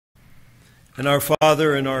And our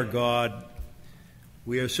Father and our God,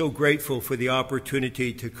 we are so grateful for the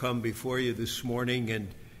opportunity to come before you this morning. And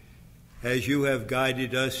as you have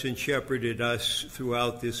guided us and shepherded us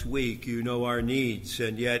throughout this week, you know our needs,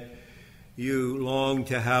 and yet you long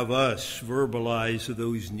to have us verbalize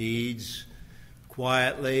those needs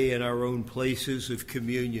quietly in our own places of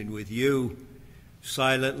communion with you,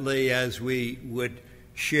 silently as we would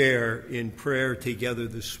share in prayer together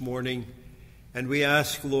this morning. And we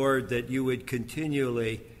ask, Lord, that you would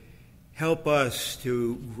continually help us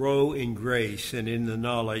to grow in grace and in the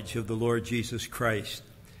knowledge of the Lord Jesus Christ.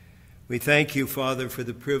 We thank you, Father, for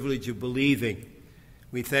the privilege of believing.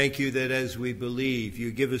 We thank you that as we believe,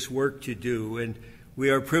 you give us work to do, and we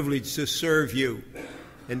are privileged to serve you.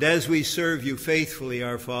 And as we serve you faithfully,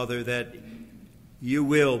 our Father, that you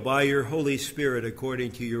will, by your Holy Spirit,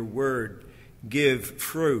 according to your word, give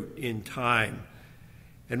fruit in time.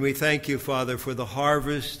 And we thank you, Father, for the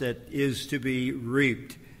harvest that is to be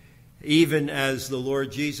reaped, even as the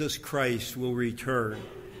Lord Jesus Christ will return.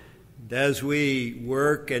 And as we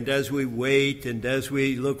work and as we wait and as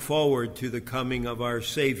we look forward to the coming of our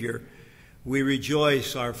Savior, we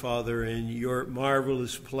rejoice, our Father, in your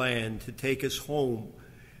marvelous plan to take us home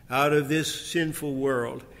out of this sinful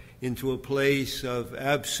world into a place of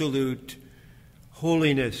absolute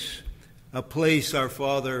holiness, a place, our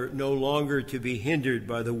Father, no longer to be hindered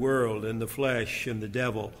by the world and the flesh and the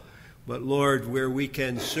devil, but, Lord, where we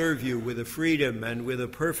can serve you with a freedom and with a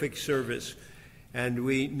perfect service, and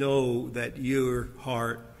we know that your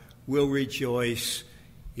heart will rejoice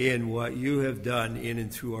in what you have done in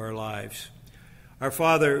and through our lives. Our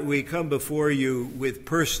Father, we come before you with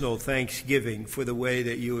personal thanksgiving for the way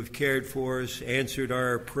that you have cared for us, answered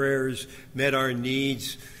our prayers, met our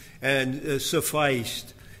needs, and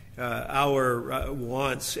sufficed our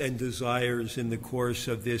wants and desires in the course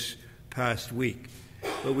of this past week.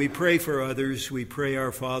 But we pray for others. We pray,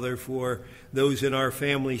 our Father, for those in our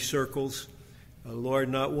family circles. Lord,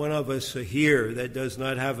 not one of us here that does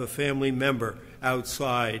not have a family member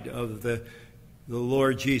outside of the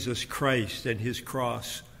Lord Jesus Christ and his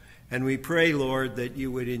cross. And we pray, Lord, that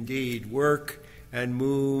you would indeed work and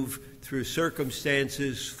move through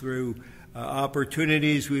circumstances, through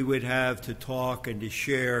opportunities we would have to talk and to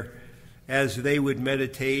share as they would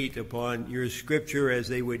meditate upon your scripture, as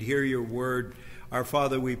they would hear your word. Our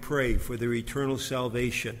Father, we pray for their eternal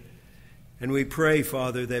salvation. And we pray,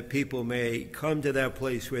 Father, that people may come to that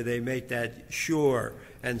place where they make that sure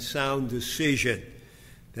and sound decision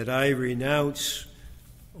that I renounce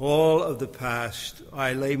all of the past.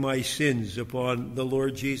 I lay my sins upon the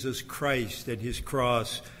Lord Jesus Christ and his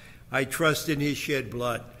cross. I trust in his shed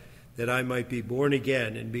blood, that I might be born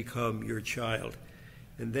again and become your child.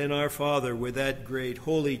 And then, our Father, with that great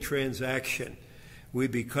holy transaction, we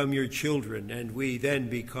become your children, and we then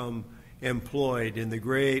become employed in the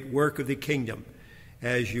great work of the kingdom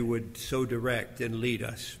as you would so direct and lead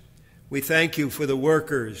us. We thank you for the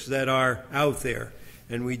workers that are out there,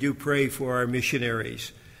 and we do pray for our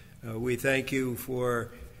missionaries. We thank you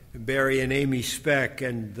for Barry and Amy Speck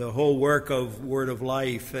and the whole work of Word of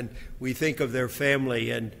Life, and we think of their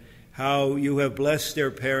family and how you have blessed their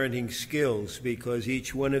parenting skills, because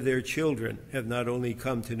each one of their children have not only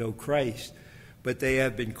come to know Christ, but they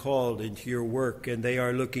have been called into your work, and they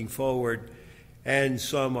are looking forward, and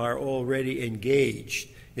some are already engaged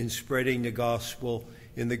in spreading the gospel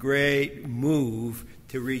in the great move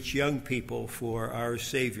to reach young people for our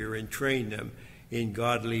Savior and train them in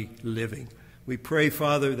godly living. We pray,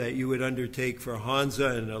 Father, that you would undertake for Hansa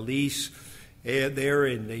and Elise there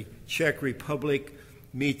in the Czech Republic,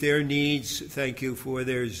 meet their needs. Thank you for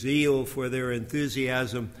their zeal, for their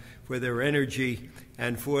enthusiasm, for their energy,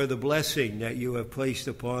 and for the blessing that you have placed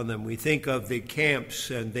upon them. We think of the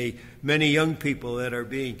camps and the many young people that are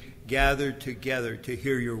being gathered together to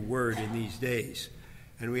hear your word in these days.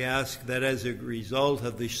 And we ask that as a result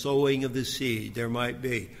of the sowing of the seed, there might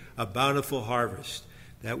be a bountiful harvest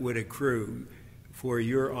that would accrue for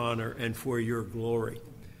your honor and for your glory.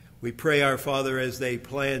 We pray, our Father, as they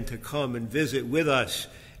plan to come and visit with us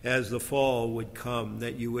as the fall would come,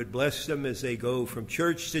 that you would bless them as they go from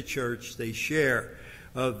church to church. They share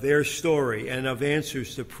of their story and of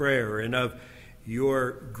answers to prayer and of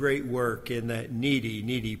your great work in that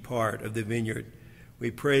needy part of the vineyard.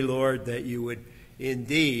 We pray, Lord, that you would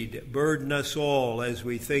indeed burden us all as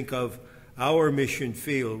we think of our mission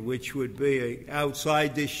field, which would be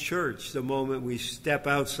outside this church. The moment we step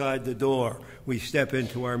outside the door, we step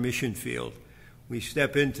into our mission field. We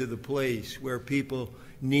step into the place where people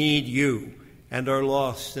need you and are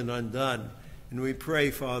lost and undone. And we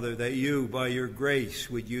pray, Father, that you, by your grace,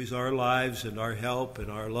 would use our lives and our help and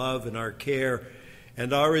our love and our care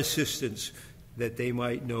and our assistance, that they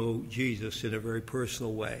might know Jesus in a very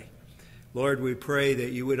personal way. Lord, we pray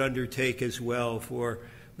that you would undertake as well for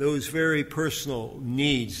those very personal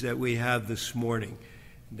needs that we have this morning.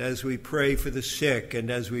 And as we pray for the sick, and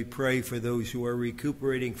as we pray for those who are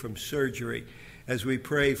recuperating from surgery, as we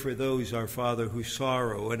pray for those, our Father, who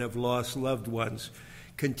sorrow and have lost loved ones,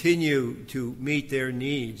 continue to meet their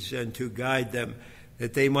needs and to guide them,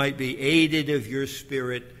 that they might be aided of your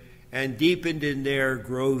Spirit and deepened in their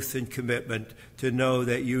growth and commitment to know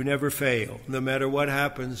that you never fail. No matter what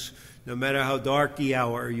happens, no matter how dark the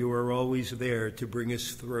hour, you are always there to bring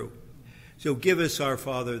us through. So give us, our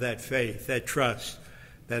Father, that faith, that trust,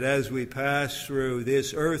 that as we pass through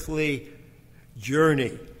this earthly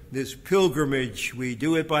journey, this pilgrimage, we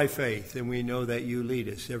do it by faith, and we know that you lead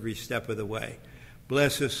us every step of the way.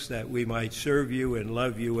 Bless us that we might serve you and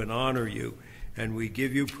love you and honor you, and we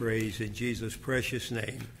give you praise in Jesus' precious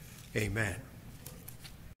name. Amen.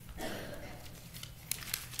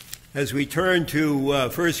 As we turn to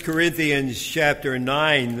 1 Corinthians chapter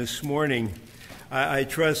 9 this morning, I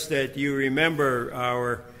trust that you remember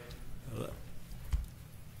our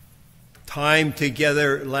time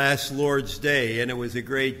together last Lord's Day, and it was a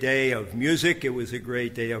great day of music, it was a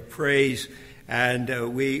great day of praise,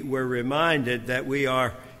 and we were reminded that we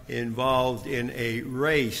are involved in a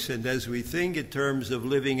race, and as we think in terms of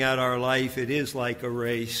living out our life, it is like a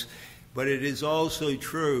race. But it is also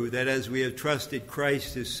true that as we have trusted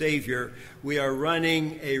Christ as Savior, we are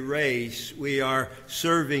running a race. We are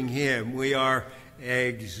serving him. We are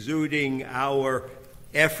exuding our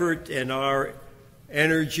effort and our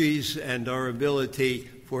energies and our ability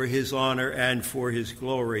for his honor and for his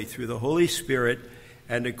glory through the Holy Spirit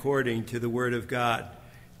and according to the Word of God.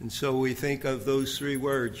 And so we think of those three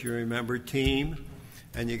words. You remember team,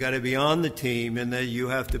 and you got to be on the team, and then you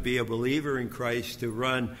have to be a believer in Christ to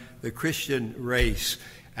run the Christian race.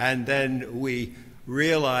 And then we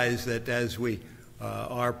realize that as we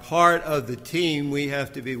are part of the team, we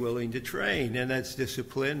have to be willing to train, and that's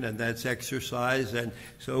discipline, and that's exercise. And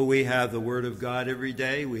so we have the Word of God every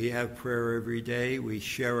day. We have prayer every day. We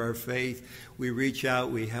share our faith. We reach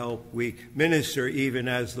out. We help. We minister even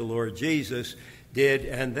as the Lord Jesus did.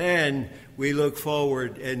 And then we look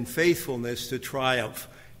forward in faithfulness to triumph.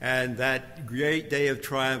 And that great day of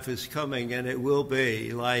triumph is coming, and it will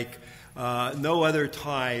be like no other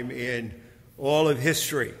time in all of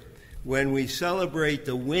history, when we celebrate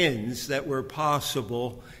the wins that were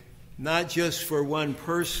possible, not just for one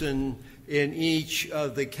person in each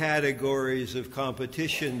of the categories of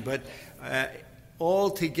competition, but all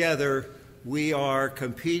together we are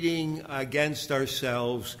competing against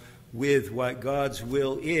ourselves with what God's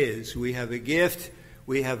will is. We have a gift,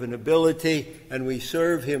 we have an ability, and we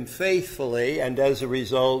serve him faithfully, and as a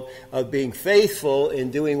result of being faithful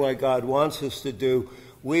in doing what God wants us to do,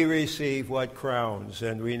 we receive what crowns,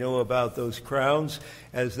 and we know about those crowns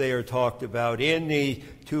as they are talked about in the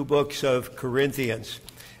two books of Corinthians.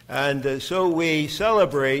 And so we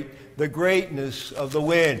celebrate the greatness of the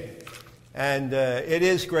win. And it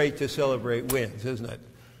is great to celebrate wins, isn't it?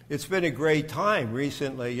 It's been a great time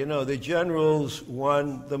recently. You know, the Generals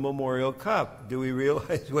won the Memorial Cup. Do we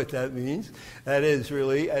realize what that means? That is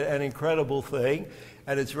really an incredible thing.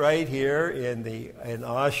 And it's right here in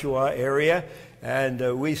Oshawa area.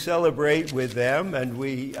 And we celebrate with them, and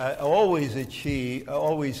we always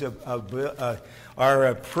are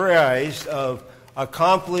apprised of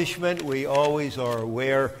accomplishment. We always are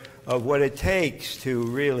aware of what it takes to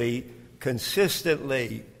really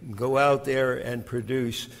consistently go out there and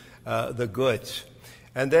produce the goods.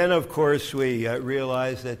 And then, of course, we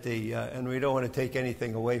realize that and we don't want to take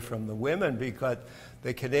anything away from the women, because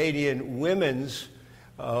the Canadian women's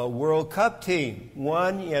World Cup team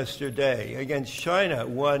won yesterday against China,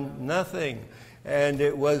 1-0. And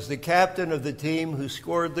it was the captain of the team who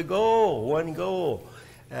scored the goal, one goal.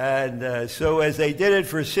 And so as they did it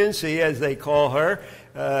for Cincy, as they call her,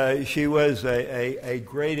 she was a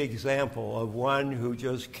great example of one who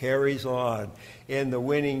just carries on in the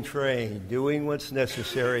winning train, doing what's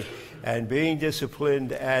necessary and being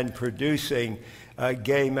disciplined and producing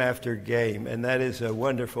game after game. And that is a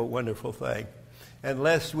wonderful, wonderful thing. And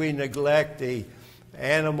lest we neglect the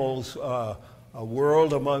animals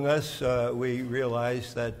world among us, we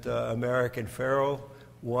realize that American Pharoah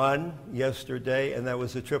won yesterday, and that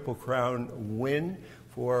was a Triple Crown win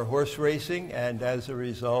for horse racing, and as a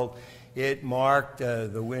result, it marked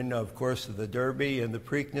the win, of course, of the Derby and the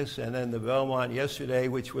Preakness, and then the Belmont yesterday,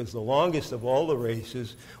 which was the longest of all the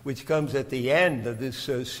races, which comes at the end of this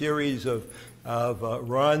series of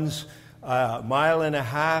runs a mile and a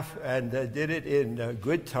half, and did it in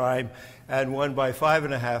good time, and one by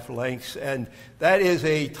 5.5 lengths. And that is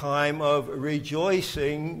a time of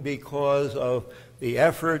rejoicing because of the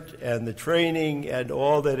effort and the training and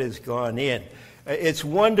all that has gone in. It's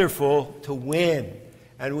wonderful to win,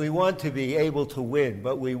 and we want to be able to win,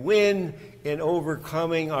 but we win in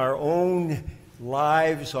overcoming our own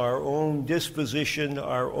lives, our own disposition,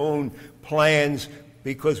 our own plans,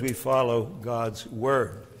 because we follow God's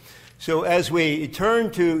Word. So as we turn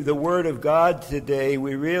to the Word of God today,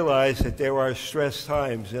 we realize that there are stress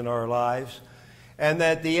times in our lives, and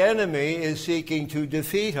that the enemy is seeking to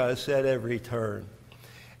defeat us at every turn.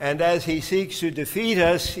 And as he seeks to defeat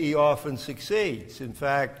us, he often succeeds. In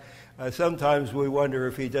fact, sometimes we wonder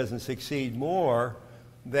if he doesn't succeed more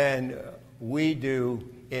than we do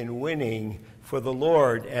in winning for the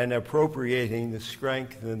Lord and appropriating the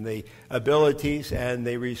strength and the abilities and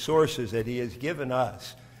the resources that he has given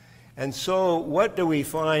us. And so what do we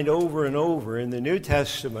find over and over in the New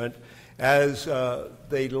Testament as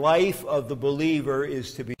the life of the believer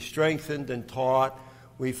is to be strengthened and taught?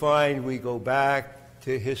 We find we go back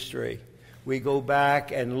to history. We go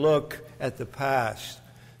back and look at the past.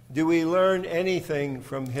 Do we learn anything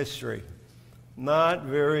from history? Not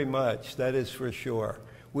very much, that is for sure.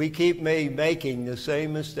 We keep making the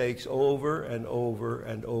same mistakes over and over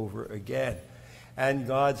and over again. And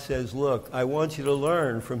God says, look, I want you to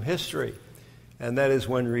learn from history. And that is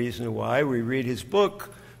one reason why we read his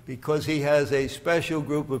book, because he has a special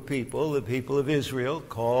group of people, the people of Israel,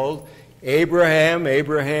 called Abraham.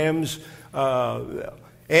 Abraham's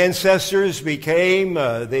ancestors became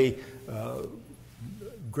the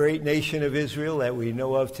great nation of Israel that we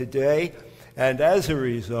know of today. And as a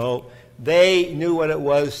result, they knew what it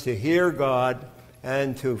was to hear God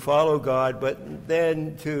and to follow God, but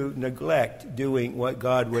then to neglect doing what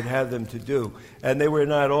God would have them to do. And they were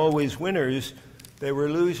not always winners, they were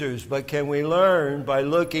losers. But can we learn by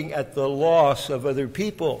looking at the loss of other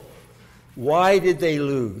people? Why did they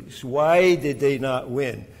lose? Why did they not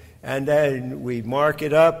win? And then we mark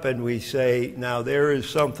it up and we say, now there is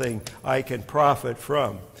something I can profit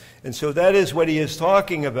from. And so that is what he is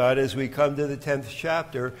talking about as we come to the 10th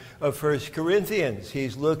chapter of 1 Corinthians.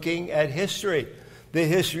 He's looking at history, the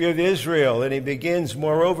history of Israel. And he begins,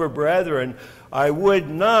 moreover, brethren, I would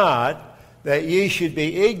not that ye should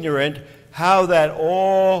be ignorant how that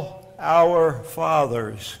all our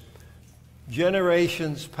fathers,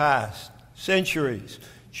 generations past, centuries,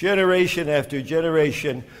 generation after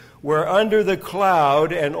generation, were under the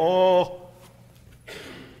cloud and all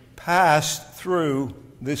passed through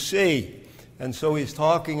the sea. And so he's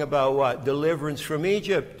talking about what? Deliverance from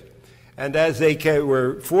Egypt. And as they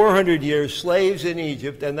were 400 years slaves in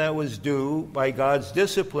Egypt, and that was due by God's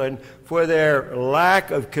discipline for their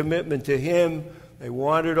lack of commitment to him, they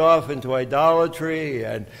wandered off into idolatry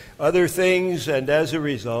and other things, and as a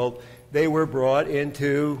result, they were brought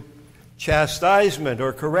into chastisement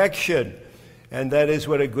or correction. And that is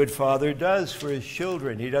what a good father does for his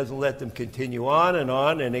children. He doesn't let them continue on,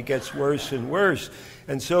 and it gets worse and worse.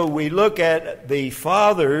 And so we look at the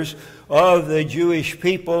fathers of the Jewish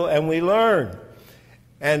people and we learn.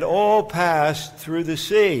 And all passed through the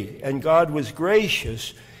sea. And God was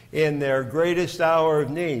gracious in their greatest hour of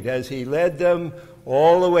need as he led them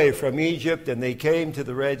all the way from Egypt, and they came to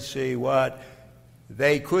the Red Sea. What?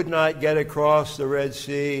 They could not get across the Red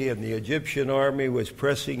Sea, and the Egyptian army was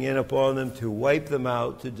pressing in upon them to wipe them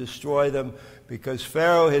out, to destroy them, because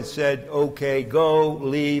Pharaoh had said, okay, go,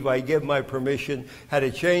 leave, I give my permission, had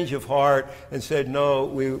a change of heart, and said, no,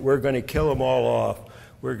 we're going to kill them all off.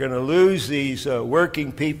 We're going to lose these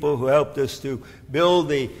working people who helped us to build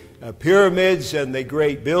the pyramids and the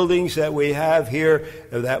great buildings that we have here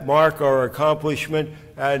that mark our accomplishment,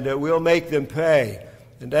 and we'll make them pay.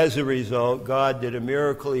 And as a result, God did a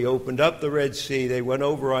miracle. He opened up the Red Sea. They went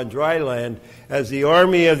over on dry land. As the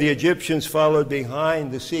army of the Egyptians followed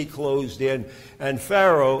behind, the sea closed in, and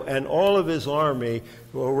Pharaoh and all of his army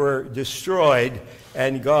were destroyed,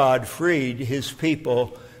 and God freed his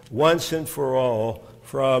people once and for all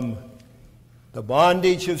from the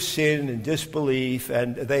bondage of sin and disbelief,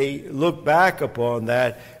 and they look back upon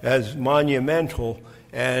that as monumental,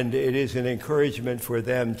 and it is an encouragement for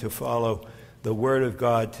them to follow the Word of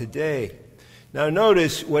God today. Now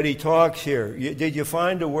notice what he talks here. Did you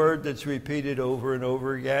find a word that's repeated over and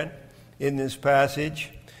over again in this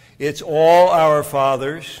passage? It's all our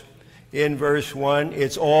fathers. In verse 1,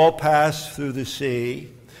 it's all passed through the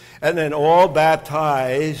sea. And then all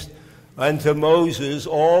baptized unto Moses.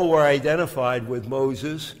 All were identified with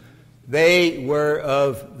Moses. They were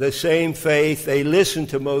of the same faith. They listened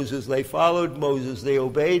to Moses. They followed Moses. They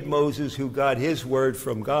obeyed Moses, who got his word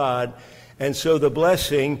from God. And so the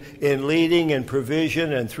blessing in leading and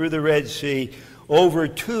provision and through the Red Sea over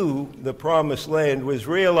to the promised land was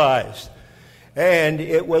realized. And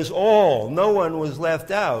it was all. No one was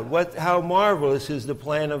left out. How marvelous is the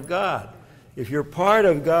plan of God. If you're part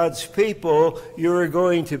of God's people, you're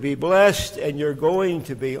going to be blessed and you're going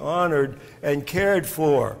to be honored and cared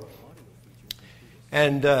for.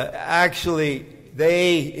 And actually,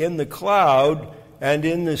 they in the cloud and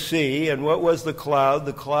in the sea, and what was the cloud?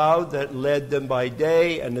 The cloud that led them by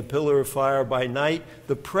day and the pillar of fire by night.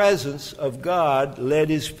 The presence of God led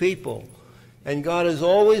his people. And God is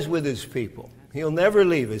always with his people. He'll never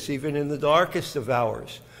leave us, even in the darkest of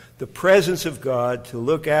hours. The presence of God to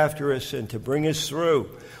look after us and to bring us through.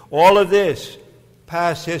 All of this,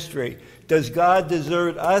 past history. Does God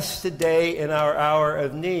desert us today in our hour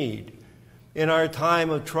of need? In our time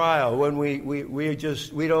of trial, when we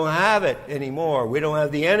don't have it anymore. We don't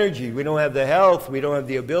have the energy. We don't have the health. We don't have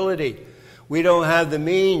the ability. We don't have the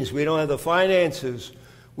means. We don't have the finances.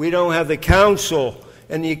 We don't have the counsel.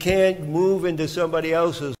 And you can't move into somebody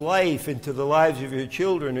else's life, into the lives of your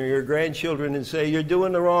children or your grandchildren and say, you're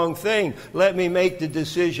doing the wrong thing. Let me make the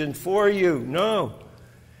decision for you. No.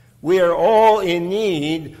 We are all in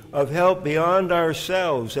need of help beyond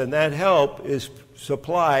ourselves, and that help is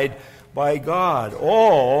supplied by God.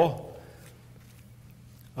 All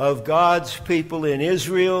of God's people in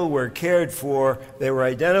Israel were cared for. They were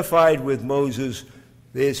identified with Moses.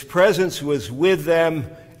 His presence was with them,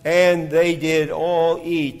 and they did all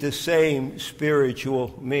eat the same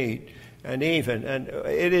spiritual meat. And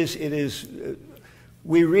it is,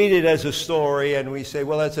 we read it as a story, and we say,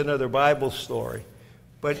 well, that's another Bible story.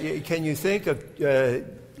 But can you think of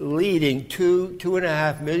leading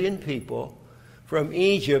 2.5 million people from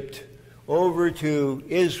Egypt over to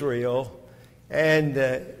Israel, and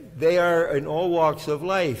they are in all walks of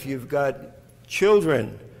life. You've got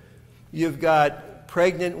children, you've got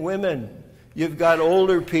pregnant women, you've got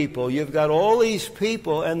older people, you've got all these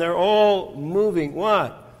people, and they're all moving,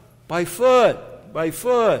 what? By foot,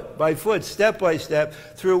 step by step,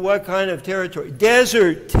 through what kind of territory?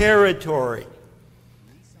 Desert territory.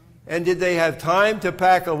 And did they have time to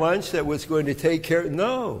pack a lunch that was going to take care?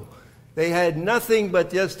 No. They had nothing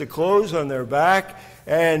but just the clothes on their back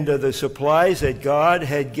and the supplies that God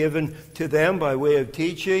had given to them by way of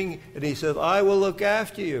teaching. And he said, I will look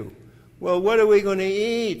after you. Well, what are we going to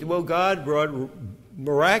eat? Well, God brought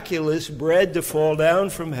miraculous bread to fall down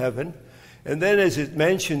from heaven. And then as it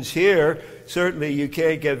mentions here, certainly you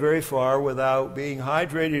can't get very far without being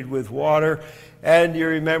hydrated with water. And you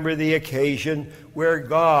remember the occasion where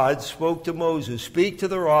God spoke to Moses, speak to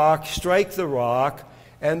the rock, strike the rock.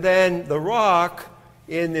 And then the rock,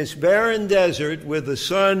 in this barren desert with the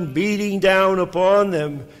sun beating down upon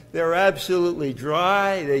them, they're absolutely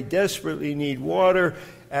dry. They desperately need water.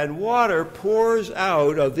 And water pours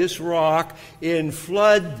out of this rock in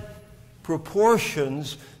flood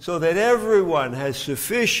proportions so that everyone has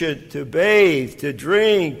sufficient to bathe, to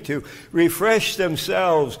drink, to refresh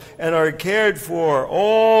themselves, and are cared for.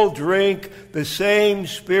 All drink the same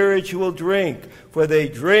spiritual drink, for they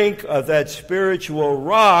drink of that spiritual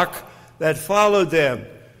rock that followed them.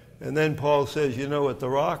 And then Paul says, you know what the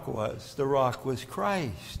rock was? The rock was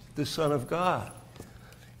Christ, the Son of God.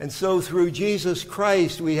 And so through Jesus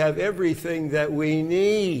Christ, we have everything that we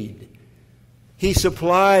need. He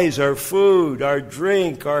supplies our food, our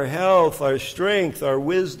drink, our health, our strength, our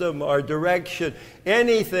wisdom, our direction,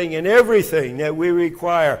 anything and everything that we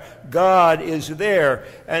require. God is there.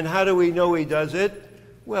 And how do we know he does it?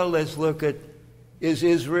 Well, let's look at, is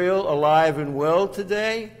Israel alive and well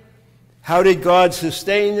today? How did God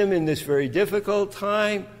sustain them in this very difficult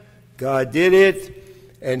time? God did it,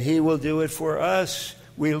 and he will do it for us.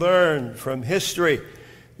 We learn from history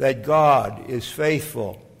that God is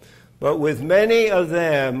faithful. But with many of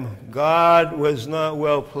them, God was not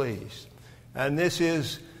well pleased. And this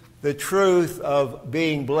is the truth of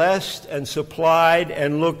being blessed and supplied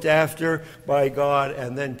and looked after by God.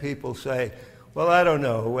 And then people say, well, I don't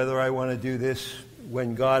know whether I want to do this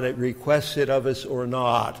when God requests it of us or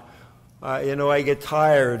not. I get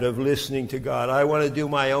tired of listening to God. I want to do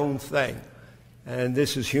my own thing. And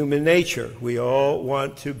this is human nature. We all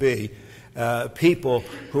want to be people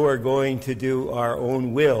who are going to do our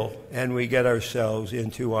own will, and we get ourselves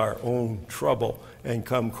into our own trouble and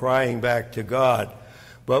come crying back to God.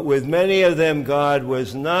 But with many of them, God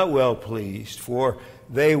was not well pleased, for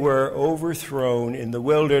they were overthrown in the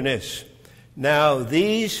wilderness. Now,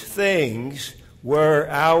 these things were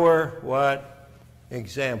our, what?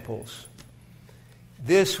 Examples.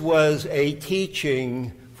 this was a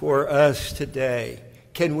teaching for us today.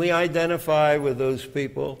 Can we identify with those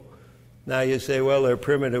people? Now you say, well, their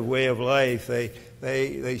primitive way of life,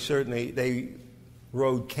 they certainly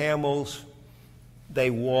rode camels, they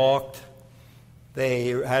walked, they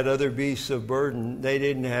had other beasts of burden. They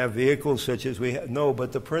didn't have vehicles such as we have. No,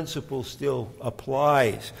 but the principle still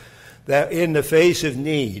applies. That in the face of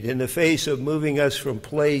need, in the face of moving us from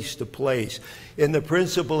place to place, in the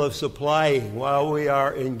principle of supplying while we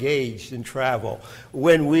are engaged in travel,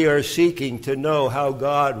 when we are seeking to know how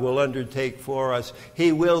God will undertake for us,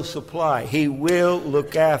 He will supply. He will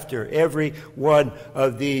look after every one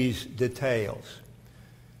of these details.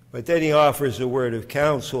 But then He offers a word of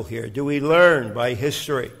counsel here. Do we learn by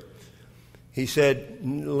history? He said,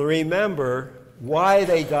 remember why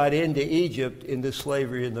they got into Egypt, into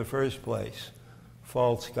slavery in the first place.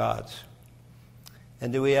 False gods.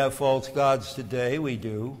 And do we have false gods today? We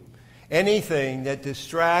do. Anything that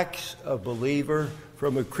distracts a believer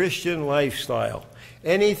from a Christian lifestyle,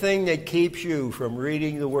 anything that keeps you from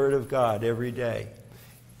reading the Word of God every day,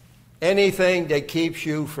 anything that keeps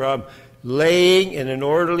you from laying in an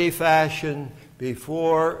orderly fashion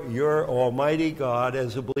before your Almighty God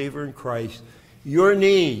as a believer in Christ, your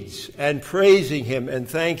needs, and praising Him and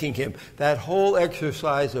thanking Him, that whole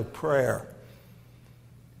exercise of prayer.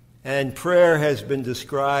 And prayer has been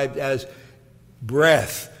described as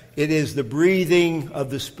breath. It is the breathing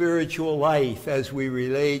of the spiritual life as we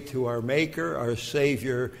relate to our Maker, our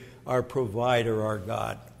Savior, our Provider, our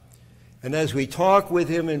God. And as we talk with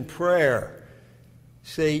Him in prayer,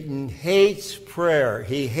 Satan hates prayer.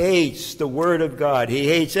 He hates the Word of God. He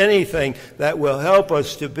hates anything that will help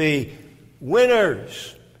us to be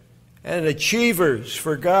winners and achievers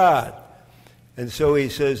for God. And so he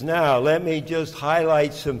says, now let me just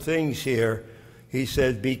highlight some things here. He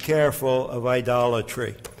says, be careful of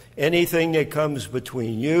idolatry. Anything that comes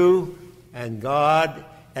between you and God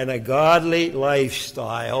and a godly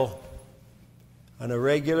lifestyle on a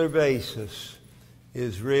regular basis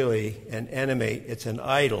is really an enemy. It's an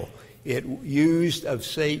idol. It used of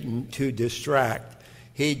Satan to distract.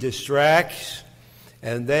 He distracts,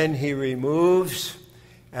 and then he removes,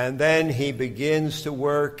 and then he begins to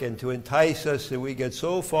work and to entice us, and we get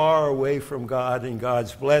so far away from God and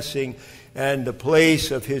God's blessing and the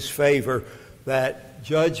place of His favor that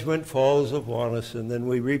judgment falls upon us, and then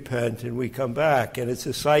we repent and we come back. And it's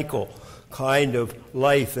a cycle kind of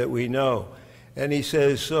life that we know. And he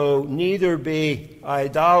says, so neither be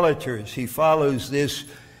idolaters. He follows this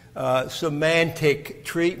semantic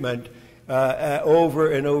treatment over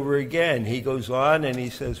and over again. He goes on and he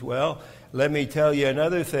says, well, let me tell you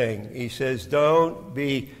another thing. He says, don't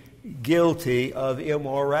be guilty of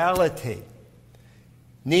immorality.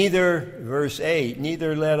 Neither, verse 8,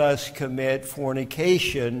 neither let us commit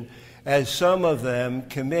fornication, as some of them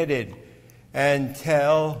committed, and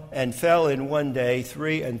fell in one day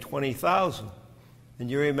 23,000. And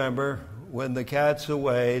you remember, when the cat's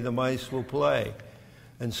away, the mice will play.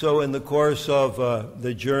 And so in the course of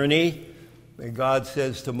the journey, God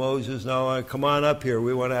says to Moses, now come on up here.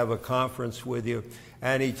 We want to have a conference with you.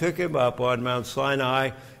 And he took him up on Mount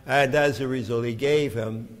Sinai, and as a result, he gave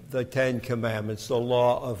him the 10 Commandments, the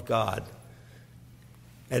law of God.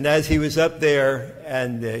 And as he was up there,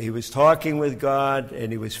 and he was talking with God,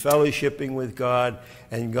 and he was fellowshipping with God,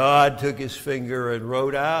 and God took his finger and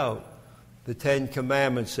wrote out the 10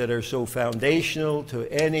 Commandments that are so foundational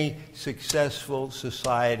to any successful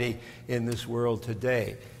society in this world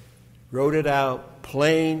today. Wrote it out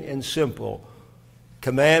plain and simple,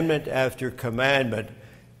 commandment after commandment.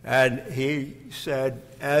 And he said,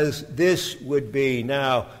 as this would be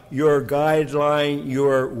now your guideline,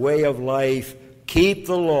 your way of life, keep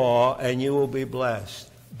the law and you will be blessed.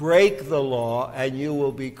 Break the law and you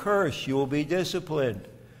will be cursed. You will be disciplined.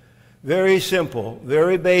 Very simple,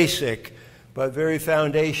 very basic, but very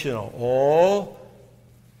foundational. All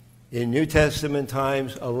in New Testament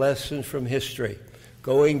times, a lesson from history.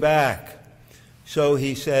 Going back. So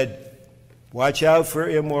he said, watch out for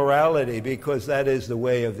immorality, because that is the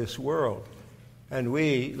way of this world. And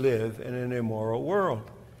we live in an immoral world.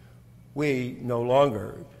 We no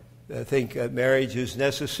longer think that marriage is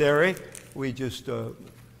necessary. We just,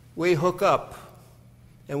 we hook up.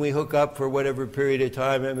 And we hook up for whatever period of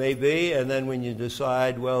time it may be. And then when you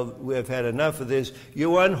decide, well, we've had enough of this,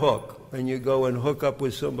 you unhook. And you go and hook up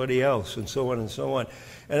with somebody else, and so on and so on.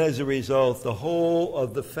 And as a result, the whole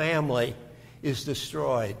of the family is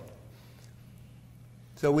destroyed.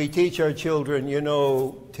 So we teach our children,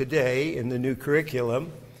 today in the new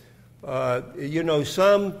curriculum,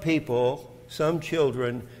 some people, some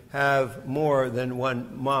children have more than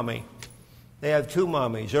one mommy. They have 2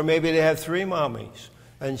 mommies, or maybe they have 3 mommies.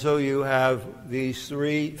 And so you have these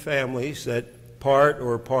three families that part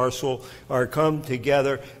or parcel are come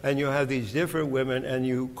together, and you have these different women, and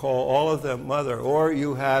you call all of them mother, or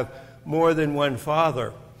you have more than one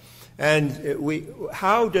father. And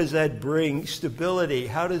how does that bring stability?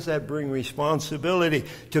 How does that bring responsibility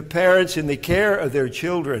to parents in the care of their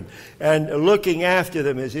children and looking after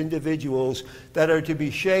them as individuals that are to be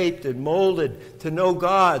shaped and molded to know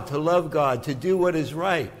God, to love God, to do what is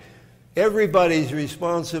right? Everybody's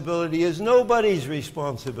responsibility is nobody's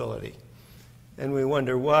responsibility. And we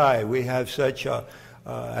wonder why we have such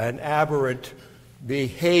an aberrant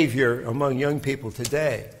behavior among young people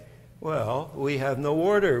today. Well, we have no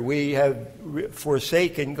order. We have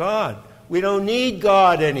forsaken God. We don't need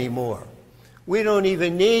God anymore. We don't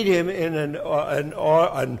even need Him in an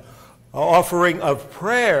offering of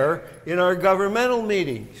prayer in our governmental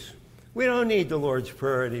meetings. We don't need the Lord's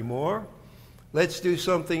Prayer anymore. Let's do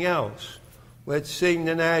something else. Let's sing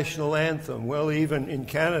the national anthem. Well, even in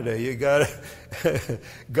Canada, you got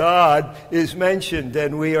God is mentioned,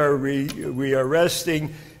 and we are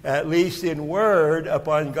resting, at least in word,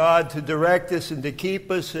 upon God to direct us and to keep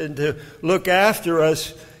us and to look after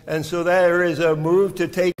us. And so there is a move to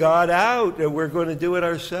take God out, and we're going to do it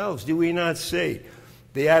ourselves. Do we not see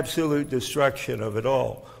the absolute destruction of it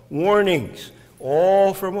all? Warnings,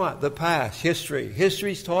 all from what? The past, history.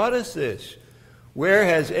 History's taught us this. Where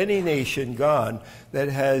has any nation gone that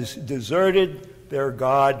has deserted their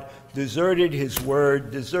God, deserted His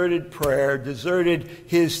word, deserted prayer, deserted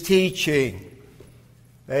His teaching?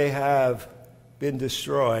 They have been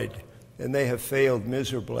destroyed, and they have failed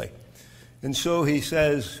miserably. And so he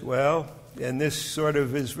says, well, and this sort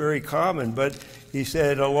of is very common, but he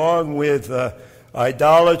said, along with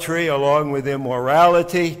idolatry, along with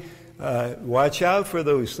immorality, watch out for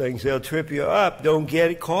those things. They'll trip you up. Don't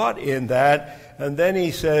get caught in that. And then he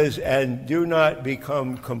says, and do not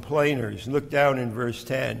become complainers. Look down in verse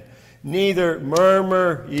 10. Neither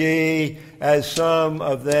murmur ye, as some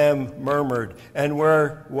of them murmured, and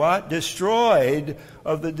were what? Destroyed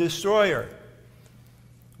of the destroyer.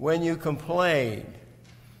 When you complain,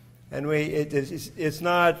 and it's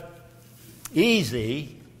not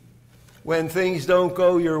easy when things don't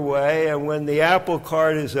go your way, and when the apple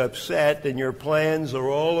cart is upset and your plans are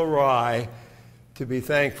all awry, to be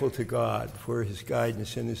thankful to God for His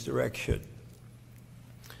guidance and His direction.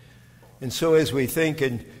 And so as we think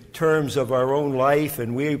in terms of our own life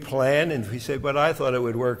and we plan and we say, but I thought it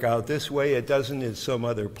would work out this way, it doesn't, it's some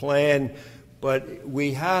other plan. But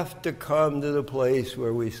we have to come to the place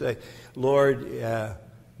where we say, Lord,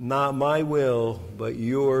 not my will, but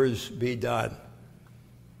yours be done.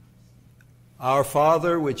 Our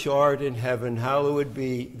Father which art in heaven, hallowed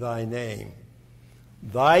be thy name.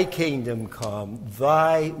 Thy kingdom come,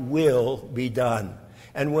 thy will be done.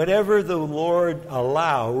 And whatever the Lord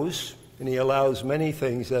allows, and He allows many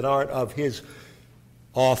things that aren't of His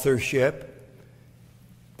authorship,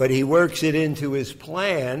 but He works it into His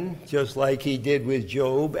plan, just like He did with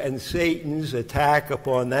Job and Satan's attack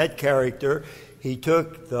upon that character. He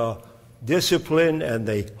took the discipline and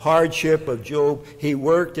the hardship of Job, He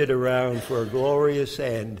worked it around for a glorious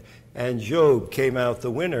end. And Job came out the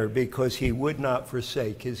winner because he would not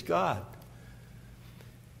forsake his God.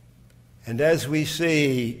 And as we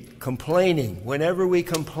see complaining, whenever we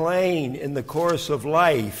complain in the course of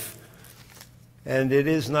life, and it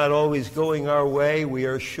is not always going our way, we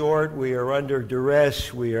are short, we are under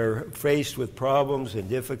duress, we are faced with problems and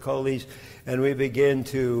difficulties, and we begin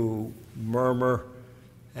to murmur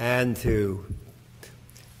and to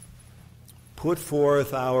put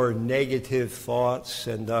forth our negative thoughts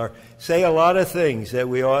and say a lot of things that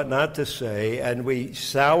we ought not to say, and we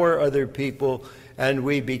sour other people, and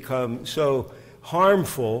we become so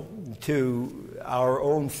harmful to our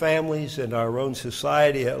own families and our own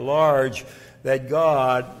society at large that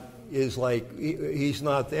God is like, He's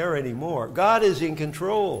not there anymore. God is in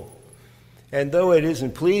control. And though it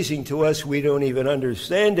isn't pleasing to us, we don't even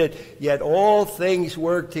understand it, yet all things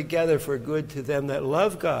work together for good to them that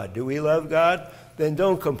love God. Do we love God? Then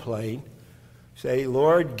don't complain. Say,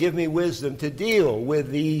 Lord, give me wisdom to deal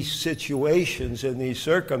with these situations and these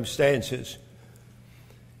circumstances.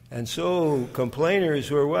 And so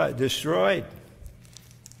complainers were what? Destroyed.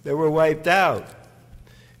 They were wiped out.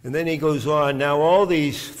 And then he goes on, now all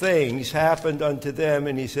these things happened unto them,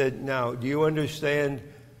 and he said, now, do you understand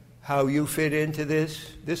how you fit into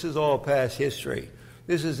this? This is all past history.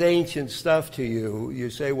 This is ancient stuff to you.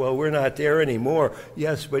 You say, well, we're not there anymore.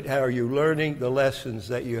 Yes, but how are you learning the lessons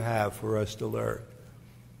that you have for us to learn?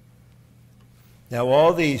 Now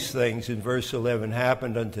all these things in verse 11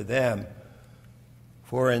 happened unto them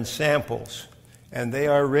for ensamples, and they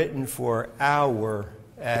are written for our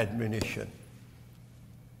admonition.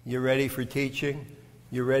 You're ready for teaching?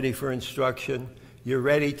 You're ready for instruction? You're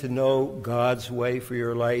ready to know God's way for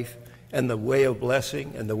your life, and the way of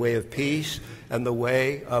blessing, and the way of peace, and the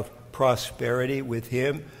way of prosperity with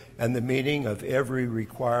Him, and the meaning of every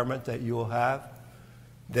requirement that you'll have?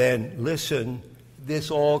 Then listen,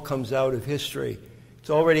 this all comes out of history. It's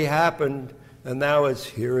already happened, and now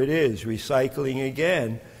here it is, recycling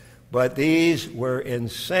again. But these were in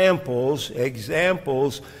examples.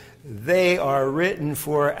 They are written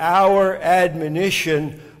for our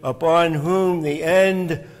admonition, upon whom the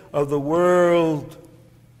end of the world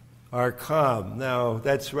are come. Now,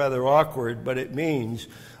 that's rather awkward, but it means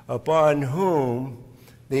upon whom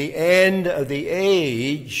the end of the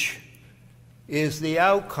age is the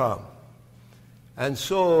outcome. And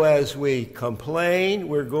so as we complain,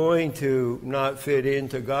 we're going to not fit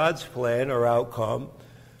into God's plan or outcome.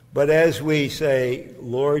 But as we say,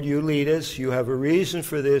 Lord, you lead us, you have a reason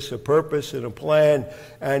for this, a purpose and a plan,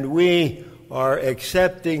 and we are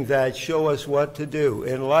accepting that, show us what to do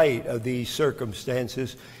in light of these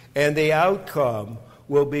circumstances, and the outcome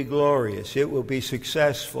will be glorious. It will be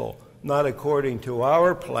successful, not according to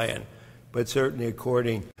our plan, but certainly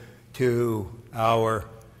according to our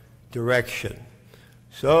direction.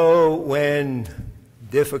 So when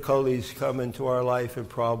difficulties come into our life and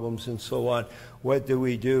problems and so on, what do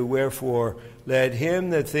we do? Wherefore, let him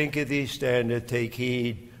that thinketh he standeth take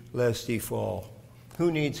heed lest he fall.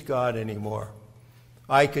 Who needs God anymore?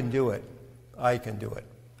 I can do it. I can do it.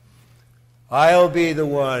 I'll be the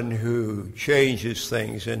one who changes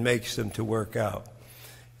things and makes them to work out.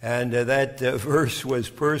 And that verse was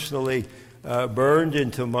personally burned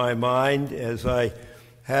into my mind as I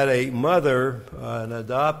had a mother, an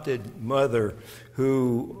adopted mother,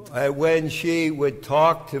 who, when she would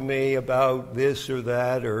talk to me about this or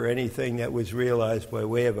that or anything that was realized by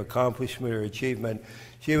way of accomplishment or achievement,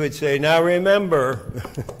 she would say, now remember,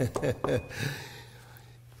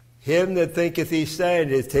 him that thinketh he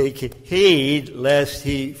standeth, take heed lest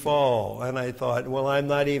he fall. And I thought, well, I'm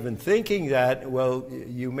not even thinking that. Well,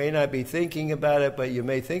 you may not be thinking about it, but you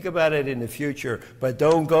may think about it in the future. But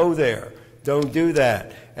don't go there. Don't do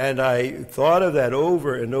that. And I thought of that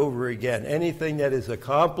over and over again. Anything that is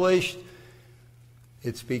accomplished,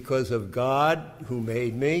 it's because of God who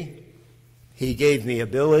made me. He gave me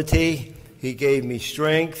ability. He gave me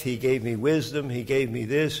strength. He gave me wisdom. He gave me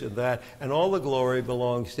this and that. And all the glory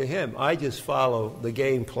belongs to Him. I just follow the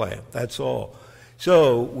game plan. That's all.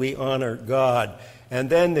 So we honor God. And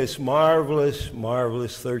then this marvelous,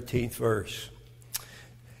 marvelous 13th verse.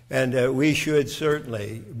 And we should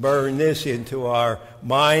certainly burn this into our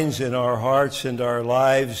minds and our hearts and our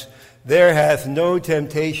lives. There hath no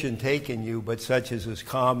temptation taken you, but such as is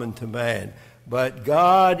common to man. But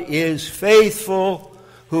God is faithful,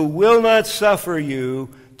 who will not suffer you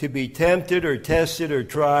to be tempted or tested or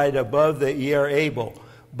tried above that ye are able,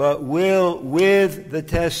 but will with the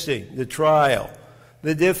testing, the trial,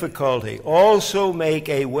 the difficulty, also make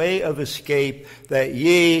a way of escape that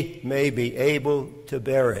ye may be able to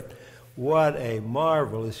bear it. What a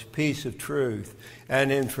marvelous piece of truth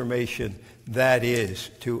and information that is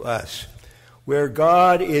to us. Where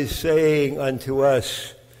God is saying unto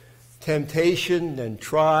us, temptation and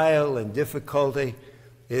trial and difficulty,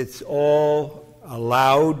 it's all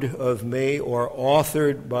allowed of me or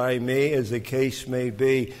authored by me, as the case may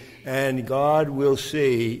be, and God will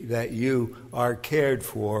see that you are cared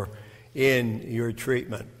for in your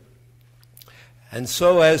treatment. And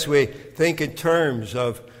so as we think in terms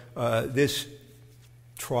of this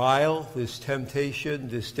trial, this temptation,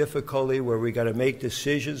 this difficulty where we got to make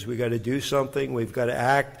decisions, we got to do something, we've got to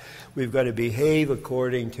act, we've got to behave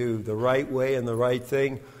according to the right way and the right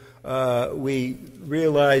thing, we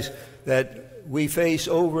realize that we face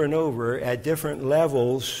over and over at different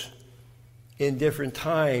levels, in different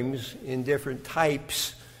times, in different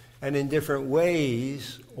types, and in different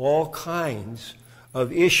ways, all kinds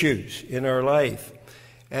of issues in our life.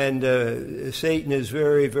 And Satan is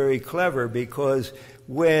very, very clever, because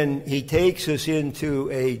when he takes us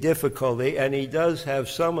into a difficulty, and he does have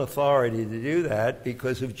some authority to do that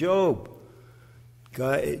because of Job.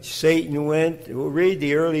 Satan went, read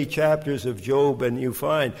the early chapters of Job and you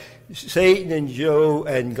find Satan and Job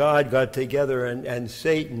and God got together, and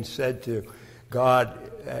Satan said to God,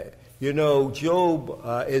 you know, Job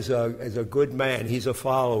is a good man. He's a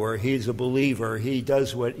follower. He's a believer. He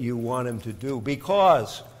does what you want him to do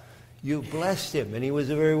because you blessed him. And he was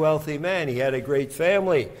a very wealthy man. He had a great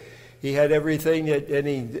family. He had everything that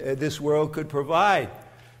this world could provide.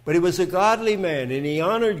 But he was a godly man, and he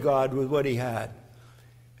honored God with what he had.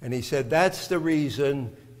 And he said, that's the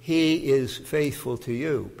reason he is faithful to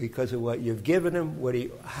you because of what you've given him, what he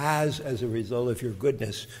has as a result of your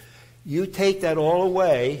goodness. You take that all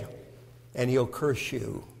away, and he'll curse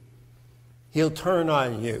you. He'll turn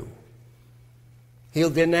on you. He'll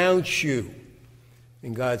denounce you.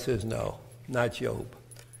 And God says, no, not Job.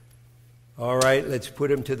 All right, let's put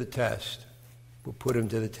him to the test. We'll put him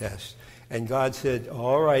to the test. And God said,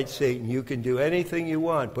 all right, Satan, you can do anything you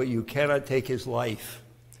want, but you cannot take his life.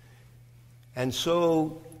 And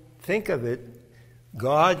so, think of it,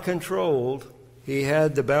 God controlled. He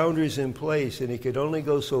had the boundaries in place, and he could only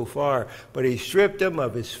go so far. But he stripped him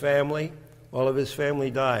of his family. All of his family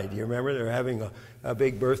died. You remember they were having a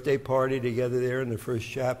big birthday party together there in the first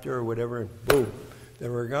chapter or whatever, and boom, they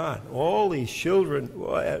were gone. All these children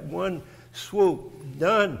at one swoop,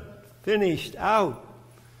 done, finished, out.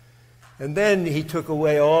 And then he took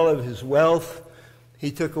away all of his wealth.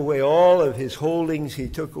 He took away all of his holdings. He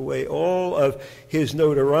took away all of his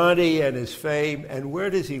notoriety and his fame. And where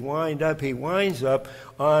does he wind up? He winds up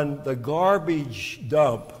on the garbage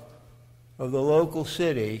dump of the local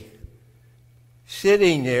city,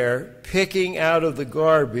 sitting there, picking out of the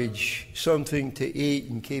garbage something to eat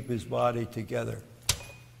and keep his body together.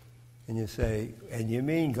 And you say, and you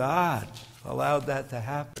mean God allowed that to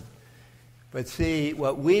happen? But see,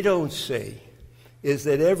 what we don't see is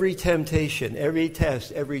that every temptation, every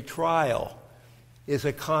test, every trial is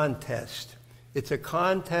a contest. It's a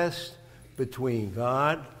contest between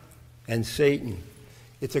God and Satan.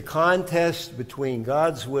 It's a contest between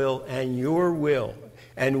God's will and your will.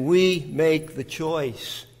 And we make the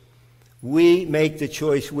choice. We make the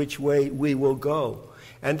choice which way we will go.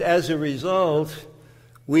 And as a result,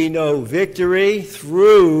 we know victory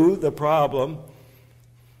through the problem,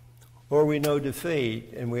 or we know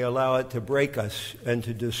defeat, and we allow it to break us and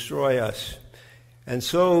to destroy us. And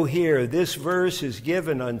so here, this verse is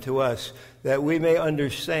given unto us that we may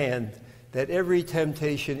understand that every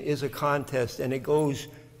temptation is a contest, and it goes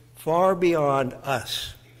far beyond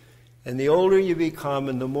us. And the older you become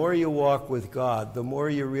and the more you walk with God, the more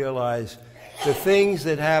you realize the things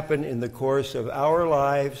that happen in the course of our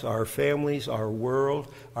lives, our families, our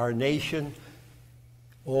world, our nation,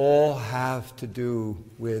 all have to do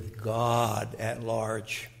with God at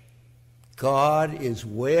large. God is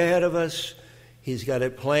way ahead of us. He's got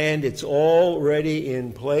it planned. It's already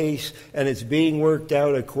in place, and it's being worked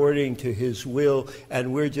out according to his will,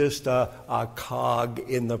 and we're just a cog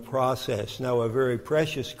in the process. Now, a very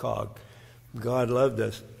precious cog. God loved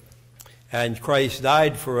us, and Christ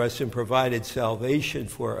died for us and provided salvation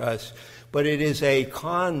for us. But it is a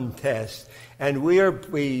contest, and we are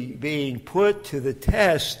being put to the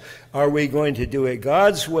test. Are we going to do it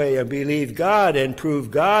God's way and believe God and prove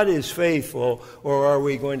God is faithful, or are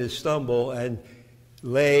we going to stumble and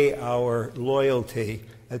lay our loyalty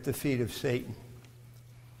at the feet of Satan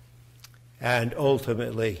and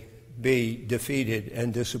ultimately be defeated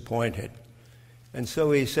and disappointed? And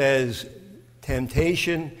so he says,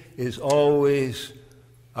 temptation is always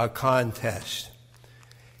a contest.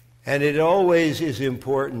 And it always is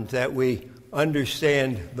important that we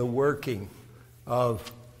understand the working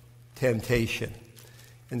of temptation.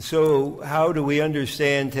 And so how do we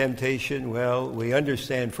understand temptation? Well, we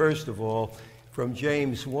understand, first of all, from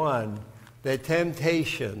James 1, that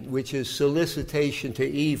temptation, which is solicitation to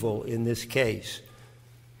evil in this case,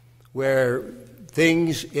 where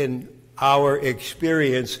things in our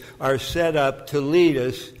experience are set up to lead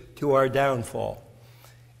us to our downfall.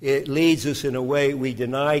 It leads us in a way we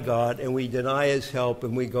deny God and we deny his help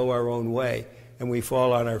and we go our own way and we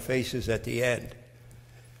fall on our faces at the end.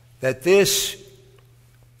 That this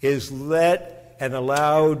is let and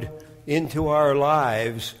allowed into our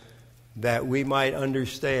lives that we might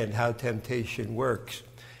understand how temptation works.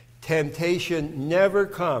 Temptation never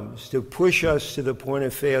comes to push us to the point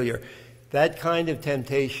of failure. That kind of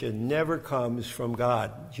temptation never comes from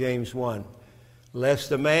God. James 1.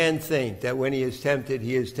 Lest a man think that when he is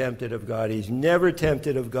tempted of God. He's never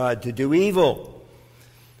tempted of God to do evil.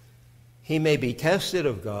 He may be tested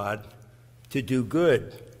of God to do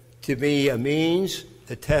good, to be a means,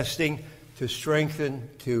 a testing, to strengthen,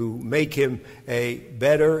 to make him a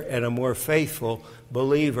better and a more faithful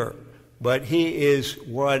believer. But he is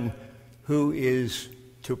one who is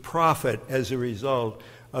to profit as a result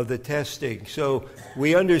of the testing. So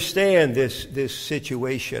we understand this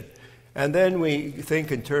situation. And then we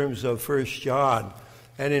think in terms of 1 John.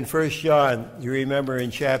 And in 1 John, you remember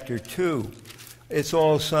in chapter 2, it's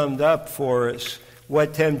all summed up for us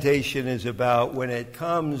what temptation is about when it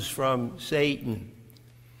comes from Satan.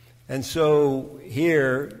 And so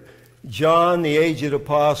here, John, the aged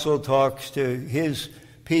apostle, talks to his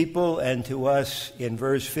people and to us in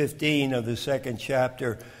verse 15 of the second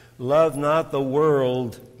chapter, love not the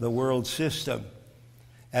world system,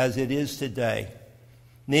 as it is today,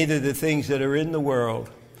 neither the things that are in the world.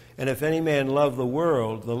 And if any man love the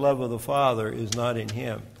world, the love of the Father is not in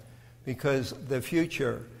him. Because the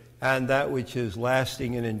future and that which is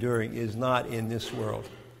lasting and enduring is not in this world.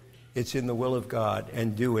 It's in the will of God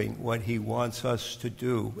and doing what he wants us to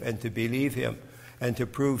do and to believe him and to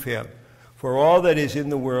prove him. For all that is in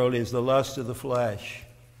the world is the lust of the flesh.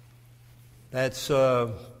 That's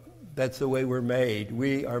the way we're made.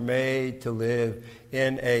 We are made to live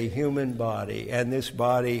in a human body, and this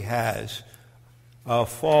body has a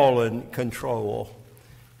fallen control.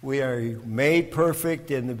 We are made perfect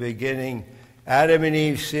in the beginning. Adam and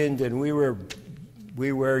Eve sinned, and we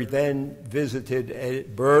were then visited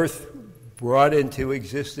at birth, brought into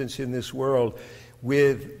existence in this world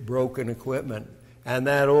with broken equipment. And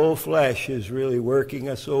that old flesh is really working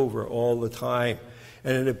us over all the time.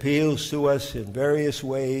 And it appeals to us in various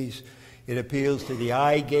ways. It appeals to the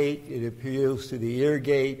eye gate. It appeals to the ear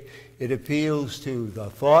gate. It appeals to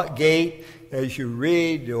the thought gate as you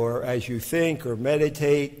read or as you think or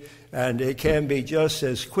meditate. And it can be just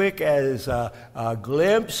as quick as a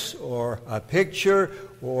glimpse or a picture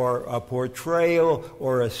or a portrayal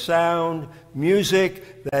or a sound,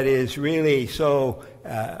 music that is really so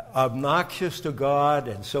obnoxious to God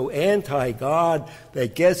and so anti-God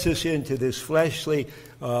that gets us into this fleshly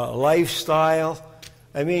lifestyle.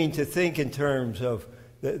 I mean, to think in terms of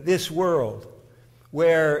this world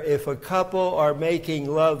where if a couple are making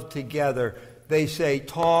love together, they say,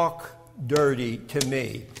 "Talk dirty to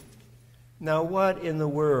me." Now, what in the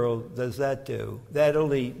world does that do? That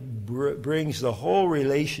only brings the whole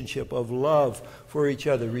relationship of love for each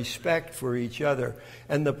other, respect for each other,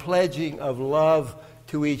 and the pledging of love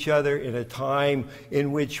to each other in a time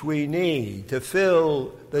in which we need to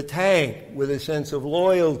fill the tank with a sense of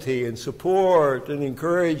loyalty and support and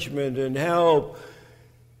encouragement and help.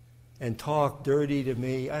 And talk dirty to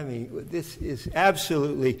me. I mean, this is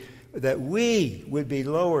absolutely that we would be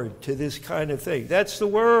lowered to this kind of thing. That's the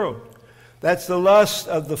world. That's the lust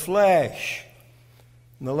of the flesh,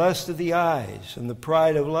 and the lust of the eyes, and the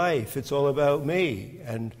pride of life. It's all about me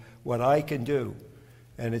and what I can do.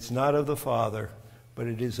 And it's not of the Father, but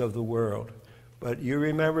it is of the world. But you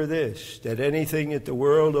remember this, that anything that the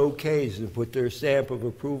world okays and put their stamp of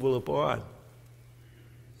approval upon,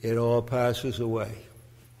 it all passes away.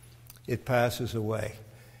 It passes away.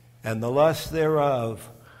 And the lust thereof,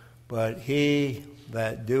 but he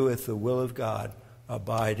that doeth the will of God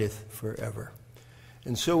abideth forever.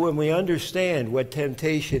 And so when we understand what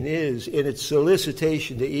temptation is in its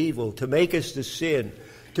solicitation to evil, to make us to sin,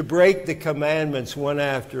 to break the commandments one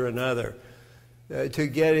after another,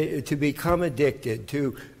 to become addicted,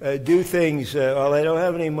 to do things, well, I don't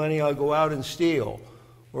have any money, I'll go out and steal.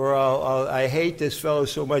 Or I hate this fellow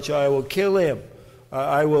so much, I will kill him.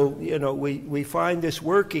 I will, we find this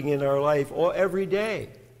working in our life every day.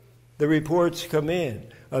 The reports come in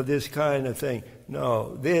of this kind of thing.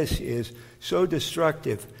 No, this is so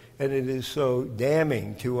destructive, and it is so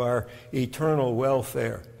damning to our eternal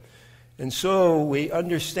welfare. And so we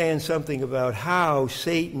understand something about how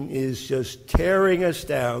Satan is just tearing us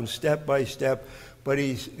down step by step, but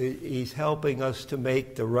he's helping us to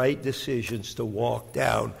make the right decisions to walk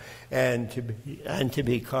down and to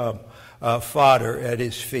become fodder at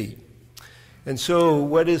his feet. And so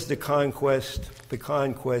what is the conquest? The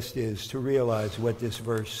conquest is to realize what this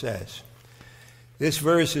verse says. This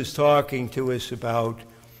verse is talking to us about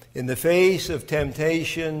in the face of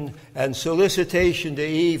temptation and solicitation to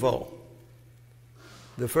evil,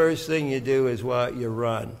 the first thing you do is what? You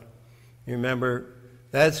run. You remember,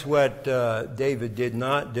 that's what David did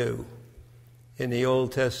not do in the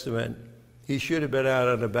Old Testament. He should have been out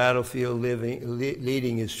on the battlefield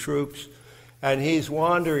leading his troops, and he's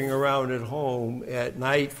wandering around at home at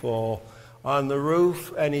nightfall on the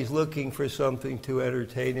roof, and he's looking for something to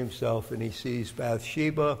entertain himself, and he sees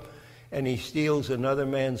Bathsheba, and he steals another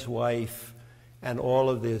man's wife, and all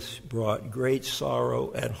of this brought great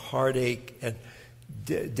sorrow and heartache and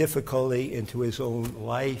difficulty into his own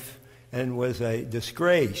life, and was a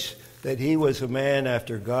disgrace that he was a man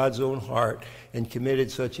after God's own heart and committed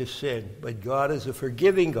such a sin. But God is a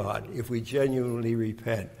forgiving God if we genuinely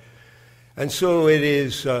repent. And so it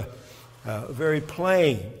is very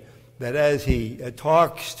plain that as he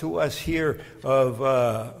talks to us here of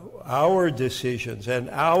our decisions and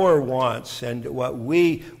our wants and what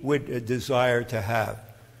we would desire to have,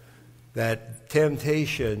 that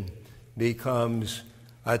temptation becomes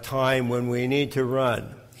a time when we need to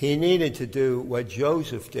run. He needed to do what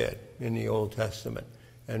Joseph did in the Old Testament,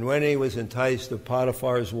 And when he was enticed of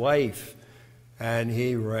Potiphar's wife, and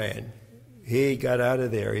he ran, he got out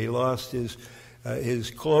of there. He lost his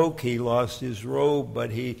cloak, he lost his robe, but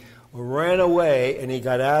he ran away and he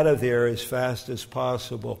got out of there as fast as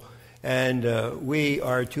possible. And we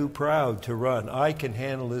are too proud to run. I can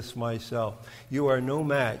handle this myself. You are no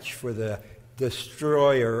match for the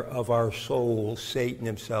destroyer of our souls, Satan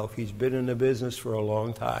himself. He's been in the business for a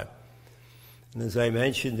long time. And as I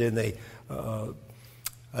mentioned in the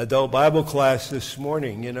adult Bible class this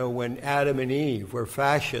morning, when Adam and Eve were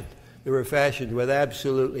fashioned, they were fashioned with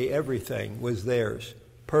absolutely everything was theirs.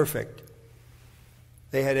 Perfect.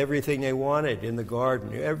 They had everything they wanted in the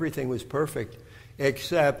garden. Everything was perfect,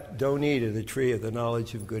 except don't eat of the tree of the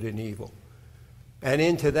knowledge of good and evil. And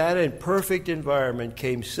into that imperfect environment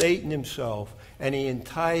came Satan himself, and he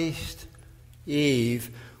enticed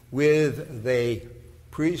Eve with the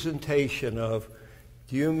presentation of,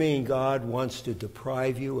 do you mean God wants to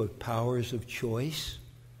deprive you of powers of choice?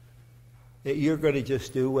 That you're going to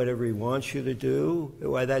just do whatever he wants you to do?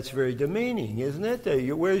 Why, that's very demeaning, isn't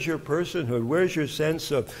it? Where's your personhood? Where's your sense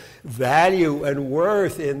of value and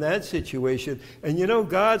worth in that situation? And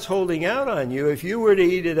God's holding out on you. If you were to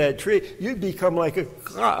eat of that tree, you'd become like a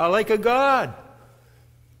god.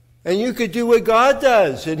 And you could do what God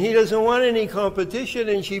does, and he doesn't want any competition,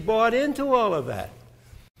 and she bought into all of that.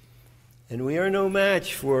 And we are no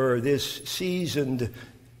match for this seasoned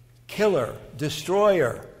killer,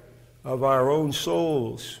 destroyer of our own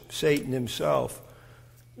souls, Satan himself.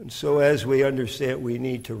 And so as we understand, we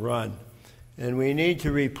need to run. And we need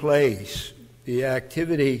to replace the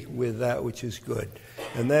activity with that which is good.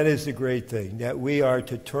 And that is the great thing, that we are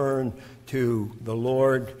to turn to the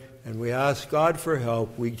Lord, and we ask God for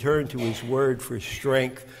help. We turn to his word for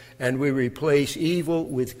strength, and we replace evil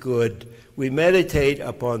with good. We meditate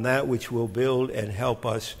upon that which will build and help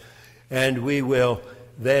us, and we will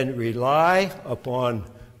then rely upon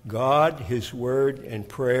God, his word, and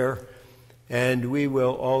prayer, and we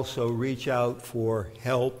will also reach out for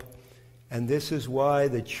help. And this is why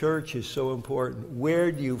the church is so important.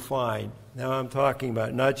 Where do you find, now I'm talking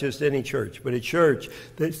about not just any church, but a church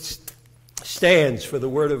that stands for the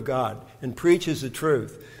word of God and preaches the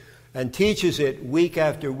truth and teaches it week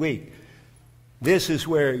after week. This is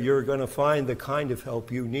where you're going to find the kind of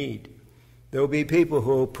help you need. There will be people who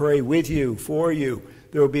will pray with you, for you.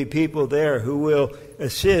 There will be people there who will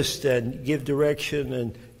assist and give direction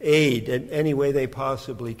and aid in any way they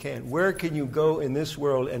possibly can. Where can you go in this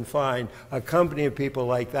world and find a company of people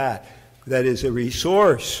like that that is a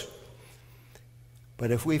resource? But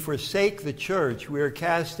if we forsake the church, we are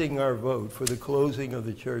casting our vote for the closing of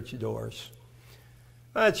the church doors.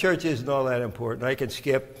 Church isn't all that important. I can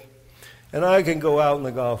skip. And I can go out on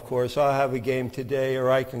the golf course. I'll have a game today, or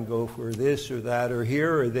I can go for this or that, or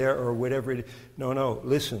here or there, or whatever it is. No,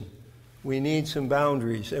 listen. We need some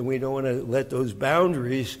boundaries, and we don't want to let those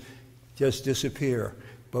boundaries just disappear.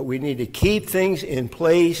 But we need to keep things in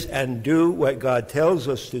place and do what God tells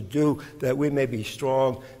us to do, that we may be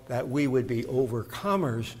strong, that we would be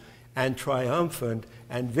overcomers and triumphant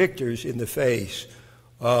and victors in the face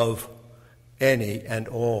of any and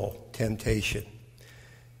all temptation.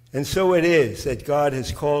 And so it is that God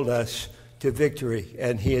has called us to victory,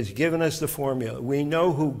 and he has given us the formula. We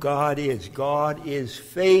know who God is. God is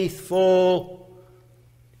faithful.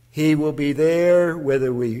 He will be there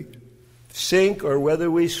whether we sink or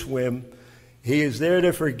whether we swim. He is there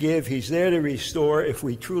to forgive. He's there to restore if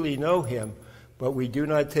we truly know him, but we do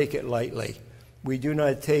not take it lightly. We do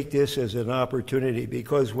not take this as an opportunity,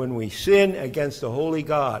 because when we sin against the holy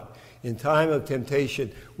God, in time of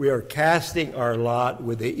temptation, we are casting our lot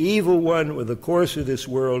with the evil one, with the course of this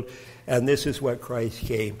world, and this is what Christ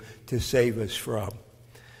came to save us from.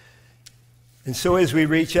 And so as we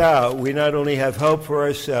reach out, we not only have help for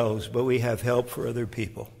ourselves, but we have help for other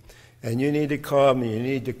people. And you need to come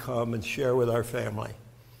and share with our family.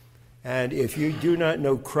 And if you do not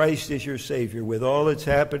know Christ as your Savior, with all that's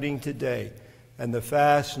happening today, and the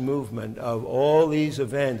fast movement of all these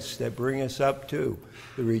events that bring us up to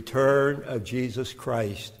the return of Jesus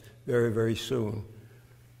Christ very, very soon,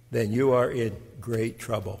 then you are in great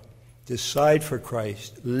trouble. Decide for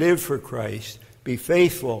Christ, live for Christ, be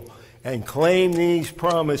faithful, and claim these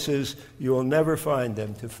promises. You will never find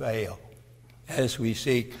them to fail, as we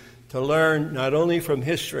seek to learn not only from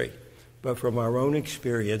history, but from our own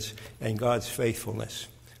experience and God's faithfulness.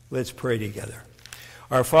 Let's pray together.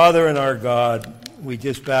 Our Father and our God, we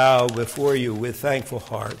just bow before you with thankful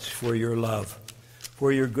hearts for your love,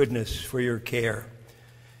 for your goodness, for your care.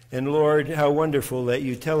 And Lord, how wonderful that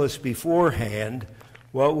you tell us beforehand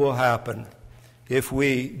what will happen if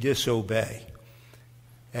we disobey.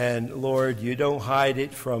 And Lord, you don't hide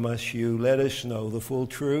it from us. You let us know the full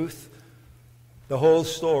truth, the whole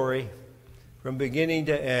story, from beginning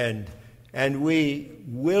to end. And we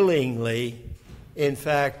willingly, in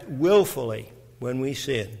fact, willfully, when we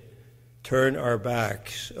sin, turn our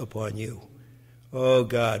backs upon you. Oh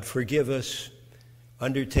God, forgive us,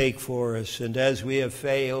 undertake for us. And as we have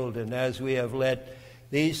failed and as we have let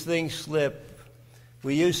these things slip,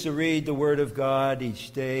 we used to read the Word of God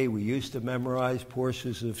each day. We used to memorize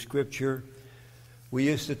portions of Scripture. We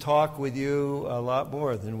used to talk with you a lot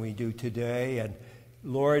more than we do today. And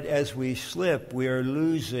Lord, as we slip, we are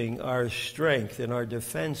losing our strength and our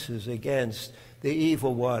defenses against the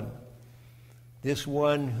evil one. This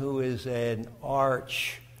one who is an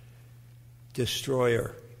arch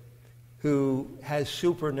destroyer, who has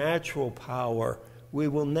supernatural power. We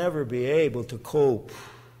will never be able to cope.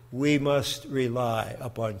 We must rely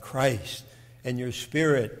upon Christ and your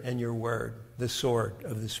Spirit and your word, the sword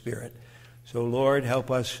of the Spirit. So, Lord,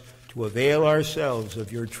 help us to avail ourselves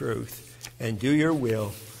of your truth and do your will,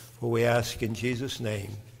 for we ask in Jesus'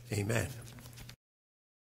 name. Amen.